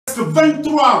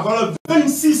23 wala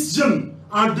 26 jeunes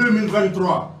en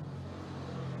 2023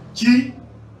 ci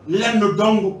lenn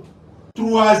dong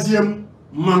 3e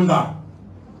mandat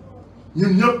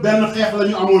ñun ñëpp benn xeex la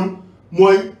ñu amoon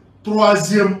mooy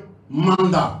 3e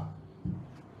mandat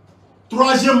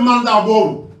 3e mandat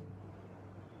boobu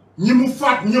ñi mu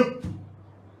faat ñëpp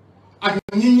ak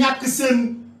ñi ñàkk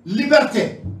seen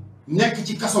liberté nekk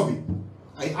ci kaso bi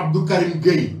ay Abdou Karim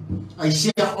Gueye ay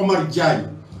Cheikh Omar Diagne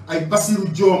ay Bassirou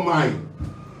Diomaye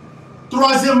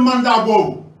 3e mandat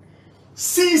boobu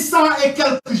 600 et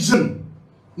quelques jeunes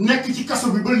nekk ci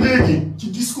kaso bi ba léegi ci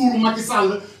discours Macky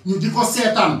Sall ñu di ko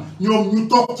seetaan ñoom ñu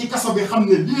toog ci kaso bi xam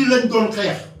ne lii lañ doon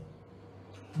xeex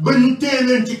ba ñu téye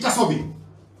leen ci kaso bi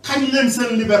xañ leen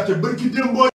seen liberté bërki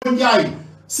démboo njaay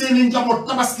seeni njaboot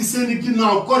tabaski seeni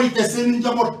ginnaaw korité seeni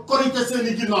njaboot korité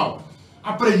seeni ginnaaw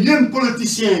après yéen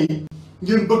politiciens yi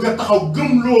ngeen bëgg a taxaw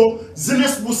gëmloo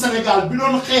jeunesse bu Sénégal bi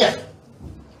doon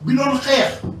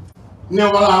xeex ne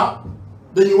voilà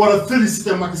dañu war a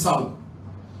féliciter Macky Sall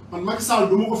man Macky Sall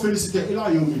du ma ko féliciter ilaa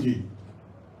yawmi diin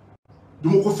du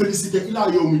ma ko féliciter ilaa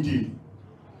yawmi diin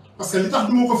parce que li tax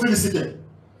du ma ko féliciter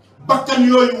bakkan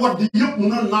yooyu wadd yëpp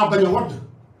mënoon naa bañ a wadd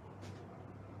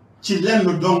ci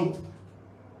lenn donc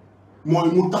mooy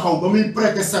mu taxaw ba muy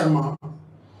prêter serment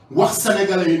wax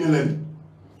sénégalais yi ne leen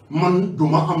man du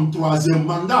ma am 3e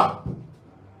mandat.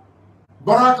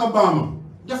 Barack Obama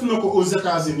def na ko aux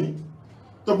États-Unis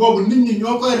te boobu nit ñi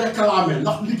ñoo koy réclamer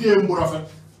ndax liggéeyam bu rafet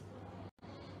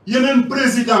yeneen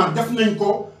président def nañ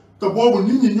ko te boobu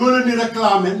nit ñi ñoo leen di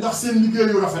réclamer ndax seen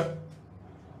liggéeyu rafet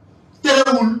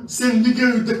terewul seen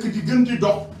liggéeyu dëkk di gën di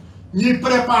dox ñuy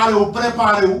préparé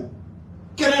wu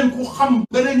keneen ku xam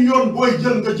beneen yoon booy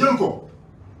jël nga jël ko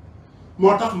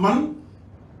moo tax man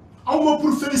awma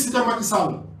pour féliciter Macky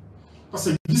Sall parce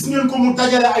que gis ngeen ko mu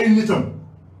dajale ay nitam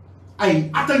ay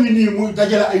atami nii muy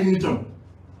dajale ay nitam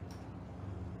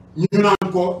ñu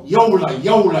naan ko yow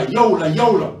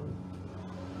la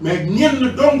mais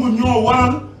ñenn dong ñoo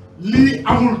waral lii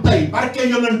amul tey barke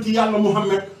yonent yàlla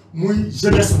Muhammad muy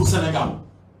jeunesse bu Sénégal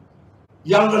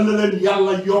yàlla na leen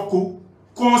yàlla yokk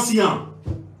conscient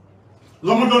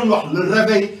la ma doon wax le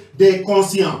réveil des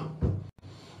conscients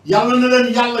yàlla na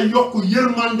leen yàlla yokk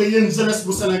yërmande yéen jeunesse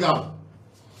bu Sénégal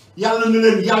yàlla na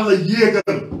leen yàlla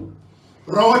yéegal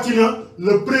rawatina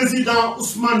le président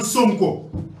Ousmane Sonko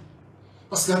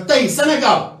parce que tey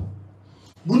Sénégal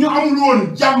bu ñu amul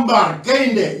woon jàmbaar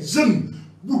gaynde jeune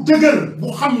bu dëgër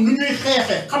bu xam nu ñuy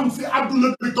xeexe xam fi àdduna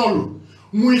bi toll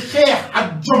muy xeex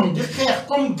ak jom di xeex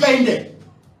comme gaynde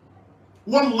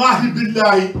wallahi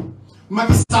billahi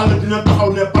Macky Sall dina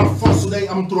taxaw ne par force day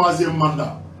am 3e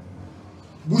mandat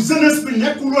bu jeunesse bi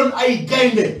nekkuloon ay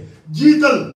gaynde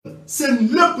jiital seen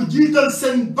lépp jiital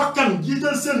seen bakkan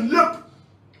jiital seen lépp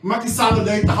Macky Sall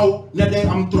day taxaw ne day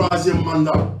am 3e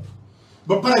mandat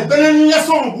ba pare beneen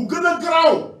leçon bu gën a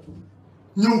garaaw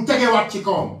ñëw tegewaat ci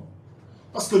kawam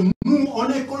parce que nous on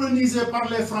est colonisé par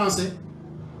les Français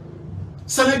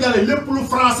Sénégalais lépp lu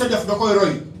français def da koy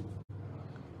roy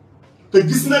te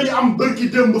gis na li am bërki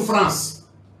démb France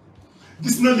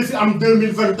gis na li fi am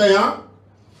 2021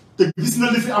 te gis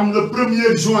na li fi am le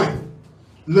 1er juin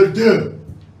le 2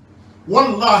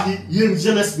 wallahi yéen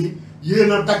jeunesse bi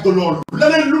yéen a dagg loolu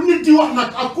leneen lu nit di wax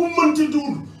nag ak ku mu mënti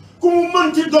duur ku mu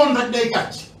mënti doon rek day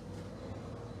gàcc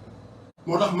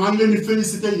moo tax maa ngi leen di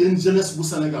féliciter yéen jeunesse bu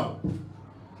Sénégal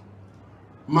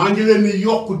maa ngi leen di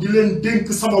yokk di leen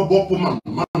dénk sama bopp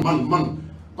man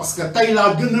parce que tey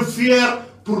laa gën a fier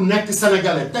pour nekk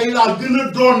sénégalais tey laa gën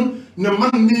a doon ne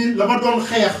man nii la ma doon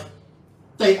xeex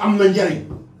tey am na njariñ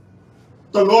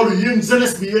te loolu yéen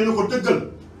jeunesse bi yéen a ko dëggal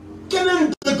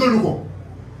keneen dëggalu ko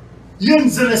yéen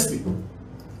jeunesse bi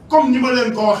comme ni ma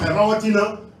leen ko waxee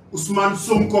rawatina Ousmane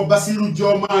Sonko Bassirou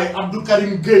Diomaye Abdou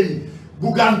Karim Gueye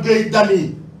Bougane Gueye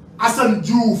Dany Assane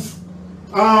Diouf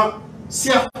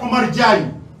Cheikh Omar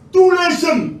Diagne tous les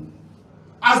jeunes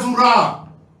Azoura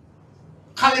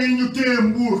xale yi ñu téye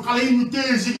Mbour xale yi ñu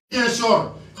téye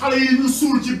Ziguinchor xale yi ñu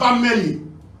suul ci bàmmeel yi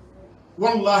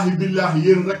wallahi billahi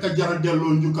yéen rek a jara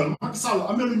delloo njukkal Macky Sall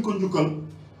amee luñ ko njukkal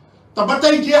te ba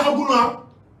tey jeexagul na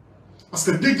parce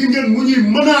que dégg ngeen mu ñuy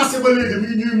menacé ba léegi mi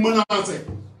ngi ñuy menacé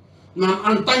naan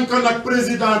en tant que nag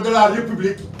président de la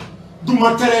république du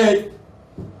ma teree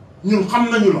ñun xam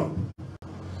nañu la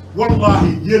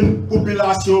wallahi yéen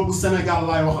population bu Sénégal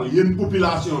laay waxal yéen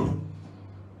population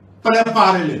bi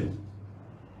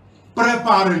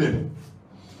préparé leen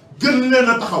gën leen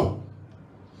a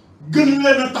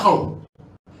taxaw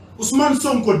Ousmane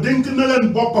Sonko dénk na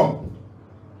leen boppam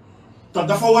te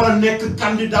dafa war a nekk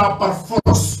candidat par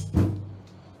force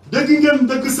dégg ngeen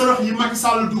dëgg sërëx yi Macky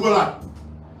Sall dugalaat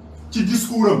ci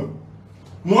discours am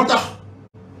moo tax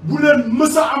bu leen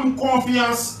mës a am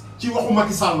confiance ci waxu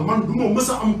Macky Sall. Man du ma mës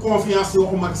a am confiance ci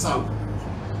waxu Macky Sall.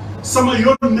 sama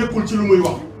yoon nekkul ci lu muy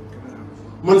wax.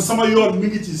 man sama yoon mi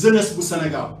ngi ci jeunesse bu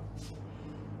Sénégal.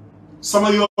 sama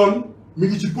yoon mi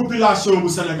ngi ci population bu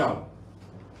Sénégal.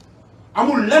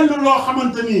 amul lenn loo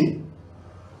xamante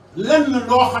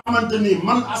ni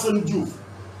man Assane Diouf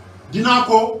dinaa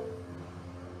ko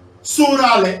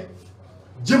sóoraale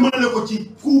jëmale ko ci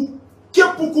ku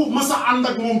képp ku mës a ànd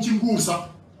ak moom ci nguur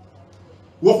sax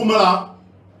waxuma laa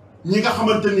ñi nga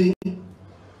xamante ni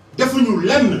defuñu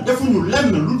lenn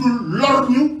lu dul lor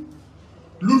ñu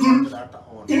lu dul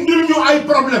indil ñu ay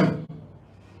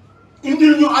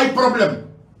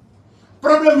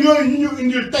problème yooyu ñu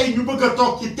indil tey ñu bëgg a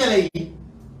toog ci télé yi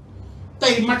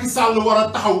tey Macky Sall war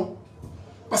a taxaw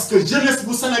parce que jeunesse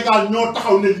bu Sénégal ñoo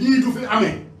taxaw ne lii du fi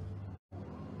amee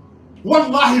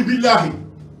wallahi billahi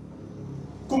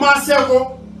commencé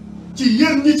ko ci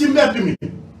yéen ñi ci mbedd mi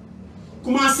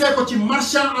commencé ko ci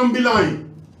marchand ambulant yi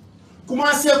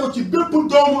commencé ko ci bépp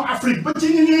doomu Afrique ba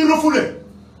ci ñi ñuy refoulé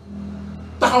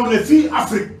taxaw ne fii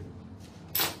Afrique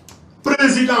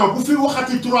président bu fi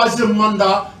waxati 3e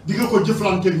mandat di nga ko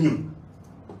jëflanteeg ñun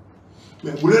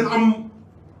mais bu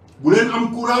leen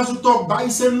am courage su toog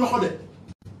bàyyi seen loxo de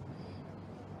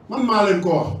man maa leen ko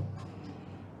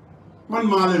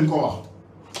wax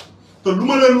te lu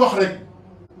ma leen wax rek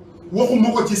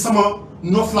waxuma ko ci sama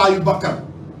noflaayu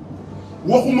bakkan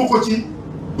waxuma ko ci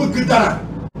bëgg dara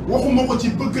waxuma ko ci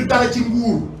bëgg dara ci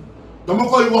nguur dama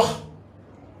koy wax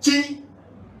ci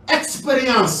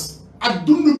expérience ak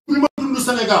dund bi ma dund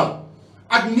Sénégal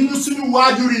ak ni ñu suñu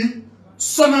waajur yi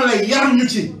sonale yar ñu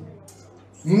ci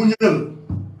muñal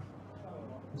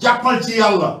jàppal ci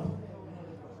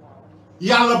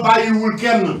yàlla bàyyiwul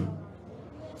kenn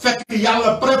fekk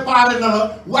yàlla préparé na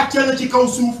la wàcce la ci kaw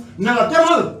suuf ne la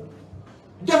demal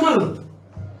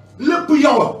lépp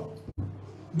yow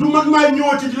du man maay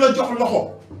ñëwati di la jox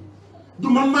loxo du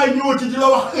man maay ñëwati di la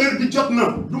wax heure bi jot na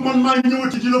du man maay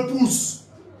ñëwati di la puus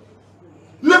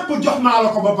lépp jox naa la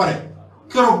ko ba pare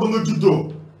keroog ba nga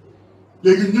juddoo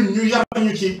léegi ñun ñu yar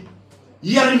ñu ci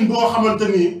yarin boo xamante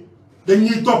ni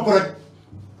dañuy topp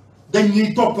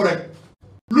rek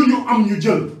lu ñu am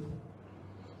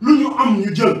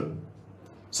ñu jël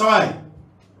sawaay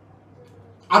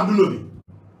àdduna bi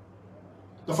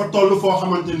dafa toll foo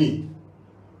xamante ni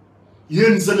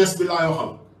yéen jeunesse bi laay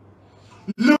waxal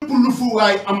lépp lu fi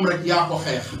waay am rek yaa ko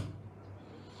xeex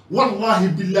wallahi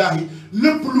billahi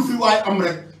lépp lu fi waay am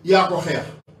rek yaa ko xeex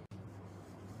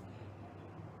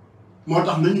moo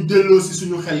tax nañu delloo si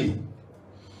suñu xel yi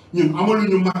ñun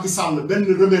amaluñu Macky Sall benn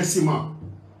remerciement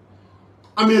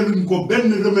amee luñ ko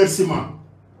benn remerciement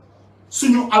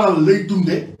suñu alal lay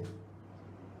dunde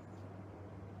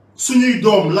suñuy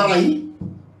doom la rey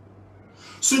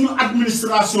suñu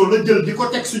administration la jël di ko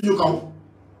teg suñu kaw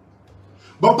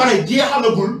ba pare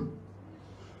jeexalagul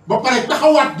ba pare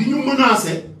taxawaat di ñu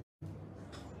menacer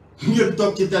ngeen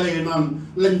toog ci télé yi naan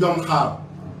lañ doon xaar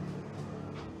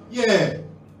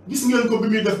gis ngeen ko bi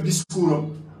muy def discours am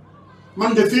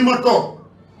man de fii ma toog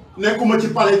nekkuma ci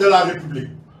palais de la république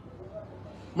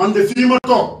man de fii ma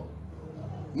toog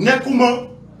nekkuma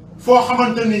foo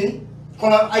xamante ni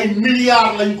xoolal ay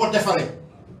milliards lañ ko defaree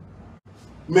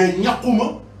mais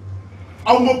ñàkkuma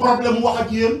awma problème wax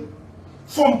ak yéen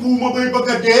fompuwuma bay bëgg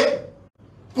a dee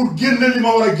pour génne li ma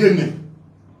war a génne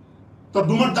te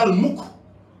du ma dal mukk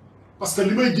parce que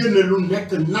li may génne lu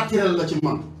nekk naturel la ci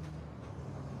man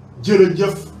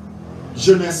jërëjëf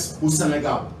jeunesse bu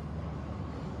Sénégal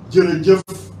jërëjëf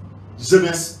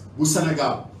jeunesse bu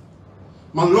Sénégal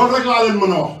man loolu rek laa leen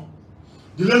mën a wax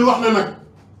di leen wax ne nag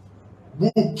bu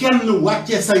kenn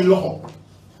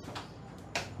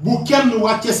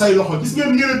wàccee say loxo gis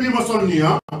ngeen yére bii ma sol nii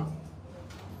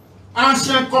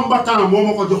ancien combattant moo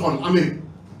ma ko joxoon Amérique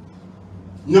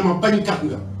ne ma bañkat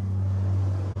nga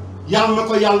yàlla na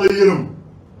ko yàlla yërëm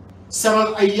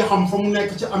seral ay yaxam fa mu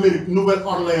nekk ci Amérique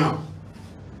Nouvelle-Orléans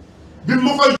bi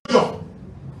ma koy jox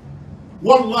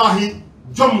wallahi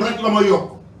jom rek la ma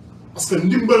yokk parce que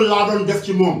ndimbal laa doon def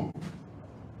ci moom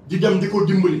di dem di ko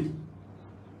dimbali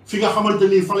fi nga xamante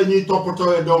ni fa la ñuy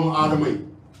toppatooyee doomu aadama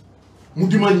yi mu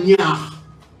di ma ñaax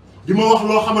di ma wax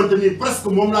loo xamante ni presque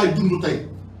moom laay dund tey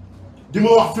di ma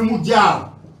wax fi mu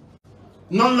jaar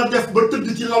nan la def ba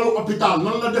tëdd ci lalu hôpital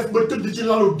nan la def ba tëdd ci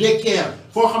lalu daycare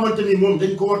foo xamante ni moom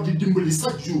dañ ko war di dimbali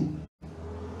chaque jour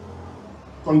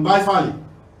kon Baye Fall yi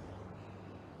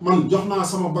man jox naa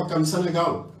sama bakkan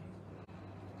Sénégal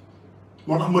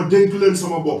moo tax ma dénk leen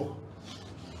sama bopp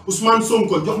Ousmane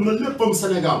Sonko jox na léppam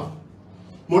Sénégal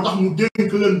moo tax mu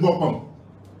dénk leen boppam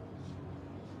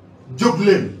jóg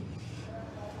leen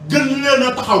gën leen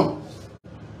a taxaw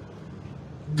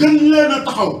gën leen a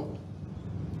taxaw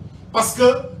parce que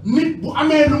nit bu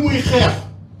amee lu muy xeex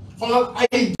xoolal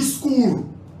ay discours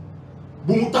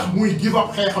bu mu tax muy give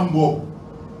up xeexam boobu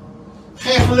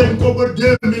xeex leen ko ba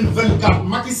 2024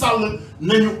 Macky Sall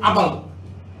nañu abal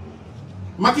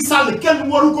Macky Sall kenn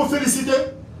waru ko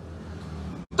féliciter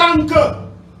tant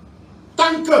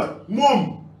que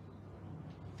moom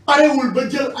parewul ba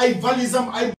jël ay valisam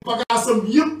ay bagaasam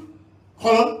yëpp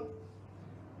xoolal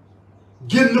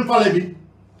génn palais bi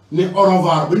ne au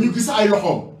revoir ba ñu gis ay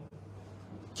loxoom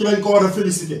ci lañ ko war a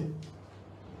féliciter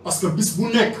parce que bis bu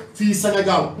nekk fii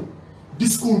Sénégal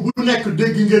discours bu nekk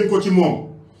dégg ngeen ko ci moom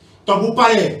te bu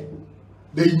paree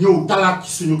day ñëw talaat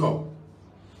ci suñu kaw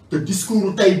te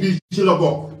discours tey bii ci la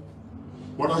bokk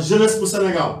moo tax jeunesse bu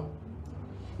Sénégal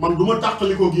man du ma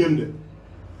tàqalikoo ak yéen de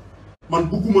man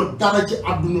bugguma dara ci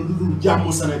àdduna lu dul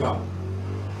jàmm Sénégal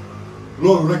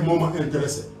loolu rek moo ma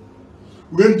intéressé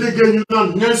bu ngeen déggee ñu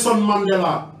naan Nelson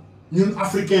Mandela ñun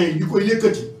africains yi ko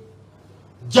yëkkati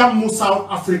jàmm South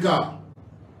Africa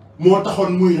moo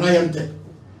taxoon muy rayante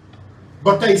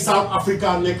ba tey South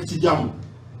Africa nekk ci jàmm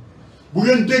bu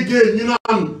ngeen déggee ñu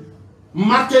naan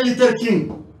Martin Luther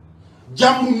King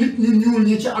jàmm nit ñu ñuul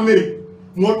ñi ci Amérique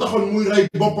moo taxoon muy rey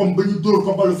boppam ba ñu dóor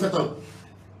ko balu fetal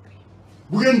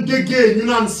bu ngeen déggee ñu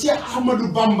naan Cheikh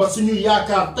Ahmadou Bamba suñu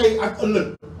yaakaar tey ak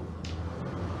ëllëg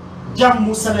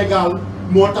jàmm Sénégal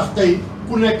moo tax tey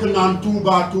ku nekk naan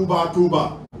Touba Touba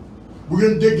Touba bu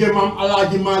ngeen déggee maam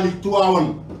Alaaji Malick Tiwaawan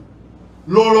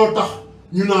looloo tax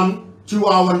ñu naan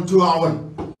Tiwaawan Tiwaawan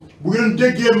bu ngeen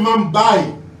déggee maam Baay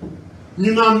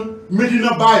ñu naan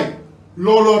Medina Baay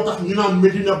looloo tax ñu naan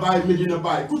Medina Baay Medina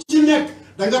Baay ku ci nekk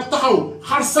da nga taxaw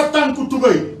xar sa tànku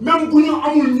tubéy même bu ñu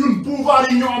amul ñun pouvoir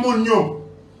yi ñu amoon ñoom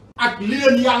ak li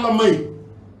leen yàlla may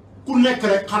ku nekk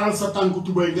rek xaral sa tànku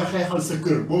tubéy nga xeexal sa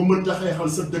kër boo mënta xeexal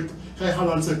sa dëkk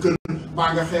xeexalal sa kër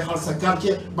baa nga xeexal sa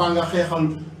quartier baa nga xeexal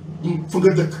fa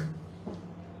nga dëkk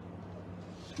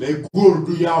mais góor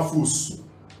du yaafuus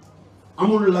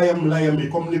amul layam-layami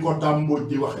comme ni ko dàmbooj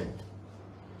di waxee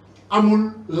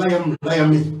amul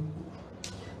layam-layami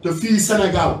te fii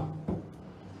Sénégal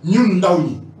ñun ndaw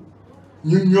ñi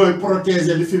ñun ñooy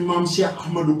protéger li fi maam Cheikh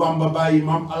Ahmadou Bamba bàyyi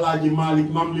maam Alaaji Malick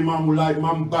maam Limaamu Laay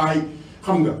maam Baay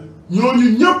xam nga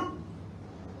ñooñu ñëpp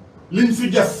liñ fi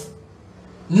def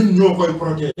ñun ñoo koy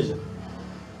protéger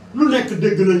lu nekk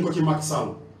dégg nañ ko ci Macky Sall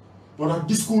moo tax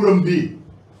discours am bii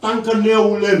tant que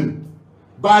neewu leen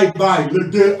bye bye le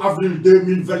 2 avril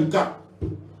 2024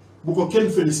 bu ko kenn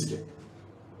félicité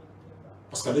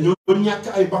parce que dañoo ñàkk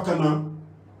ay bakkanam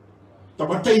te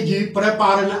ba tey jii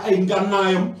préparé na ay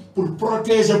ngànnaayam pour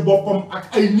protéger boppam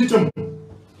ak ay nitam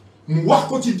mu wax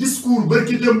ko ci discours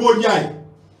bërki Dembo Njaay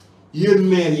yéen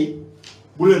maire yi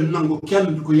bu leen nangu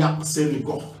kenn di ko yàq seeni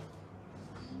gox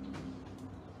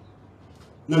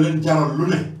na leen jaral lu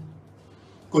ne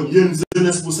kon yéen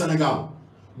jeunesse bu Sénégal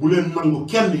bu leen nangu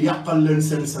kenn yàqal leen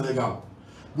seen Sénégal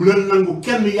bu leen nangu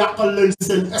kenn yàqal leen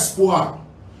seen espoir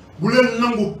bu leen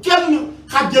nangu kenn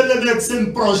xàjjale leen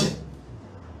seen projet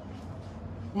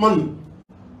man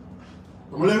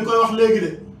dama leen koy wax léegi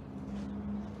de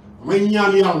damay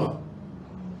ñaan yàlla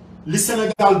li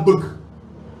Sénégal bëgg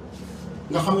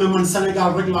nga xam ne man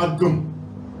Sénégal rek laa gëm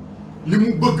li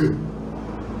mu bëgg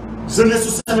jeunesse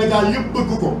su Sénégal yëpp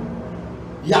bëgg ko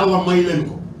yàlla may leen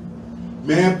ko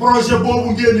mais projet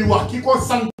boobu ngeen di wax ki ko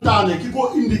santaane ki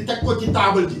ko indi teg ko ci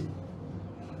taabal ji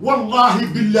wallahi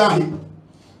billahi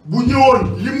bu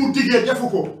ñëwoon li mu diggee defu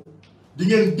ko di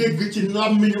ngeen dégg ci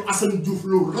làmmiñu Assane Diouf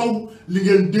lu raw li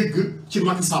ngeen dégg ci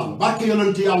Macky Sall barke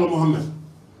yonent yàlla Mohamed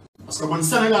parce que man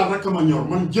Sénégal rek ma ñor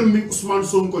man jëmmi Ousmane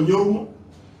Sonko ñoruma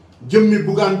jëmmi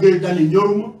Bougane Gueye Dany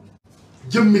ñoruma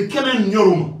jëmmi keneen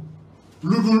ñoruma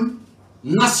lu dul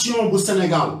nation bu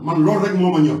Sénégal man loolu rek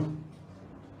moo ma ñor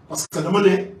parce que dama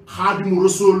ne Xaadimu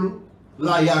Rasuul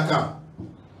laa yaakaar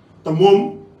te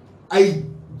moom ay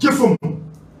jëfam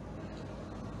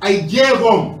ay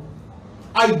jeegoom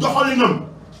ay doxalinam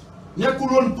nekkul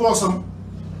woon poosam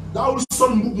daawul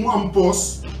sol mbub mu am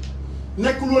poos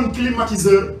nekkul woon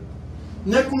climatiseur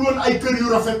nekkul woon ay kër yu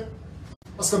rafet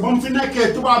parce que ba mu fi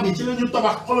nekkee tubaab yi ci la ñu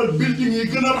tabax xoolal building yi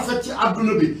gën a rafet ci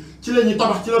àdduna bi ci la ñu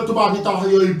tabax ci la tubaab yi tabax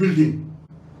yooyu building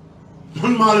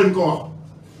man maa leen ko wax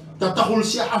te taxul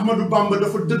Cheikh Ahmadou Bamba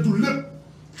dafa dëddu lépp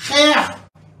xeex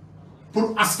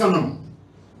pour askanam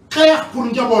xeex pour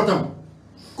njabootam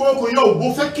kooku yow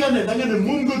bu fekkee ne da nga ne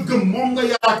moom nga gëm moom nga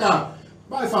yaakaar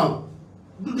Baay Faal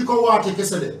du di ko waate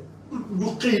kese de du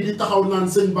xëy di taxaw naan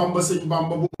sëñ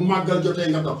Bamba bu màggal jotee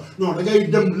nga tax non da ngay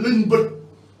dem lañ bët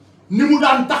ni mu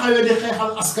daan taxawee di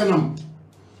xeexal askanam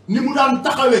ni mu daan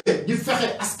taxawee di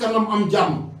fexe askanam am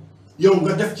jàmm yow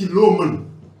nga def ci loo mën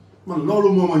man loolu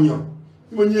moo ma ñor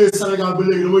ma ñëwee Sénégal ba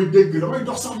léegi damay dégg damay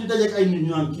dox sax di dajeek ay nit ñu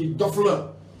naan kii dof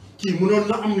la kii mënoon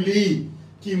na am lii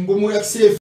kii ba mu egsee